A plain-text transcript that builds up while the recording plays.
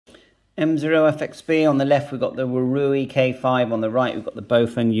M0FXB. On the left, we've got the WURUI K5. On the right, we've got the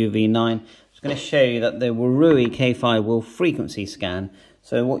Bofun UV9. I'm just going to show you that the WURUI K5 will frequency scan.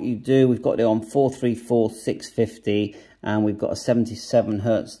 So what you do, we've got it on 434/650, and we've got a 77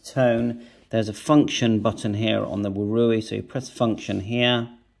 Hertz tone. There's a function button here on the WURUI, so you press function here.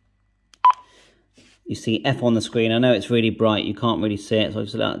 You see F on the screen. I know it's really bright, you can't really see it, so I'll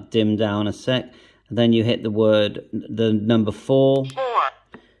just let it dim down a sec. And then you hit the number 4.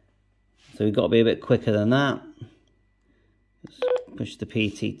 So we've got to be a bit quicker than that. Just push the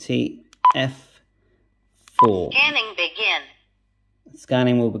PTT, F4. Scanning begin.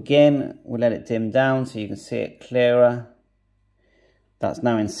 Scanning will begin. We'll let it dim down so you can see it clearer. That's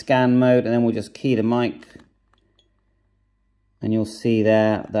now in scan mode, and then we'll just key the mic. And you'll see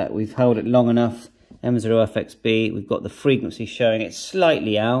there that we've held it long enough. M0FXB, we've got the frequency showing it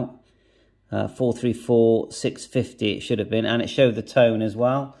slightly out. 434/650 it should have been, and it showed the tone as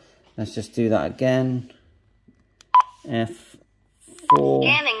well. Let's just do that again. F4.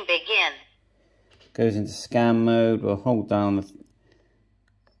 Scanning begin. Goes into scan mode. We'll hold down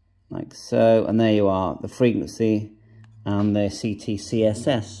like so, and there you are, the frequency and the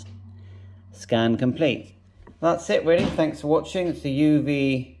CTCSS. Scan complete. That's it really. Thanks for watching. It's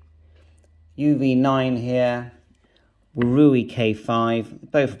the UV9 here, WURUI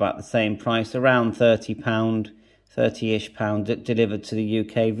K5, both about the same price, around £30, 30-ish pound, delivered to the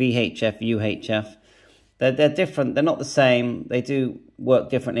UK. VHF, UHF, they're different, they're not the same, they do work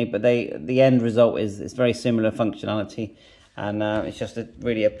differently, but the end result is it's very similar functionality, and it's just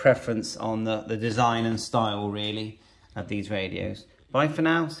really a preference on the design and style really of these radios. Bye for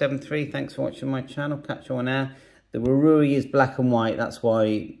now, 7.3, thanks for watching my channel, catch you on air. The WURUI is black and white, that's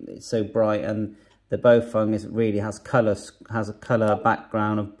why it's so bright, and the Bofun really has a colour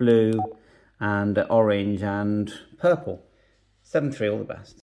background of blue and orange and purple. 7.3, all the best.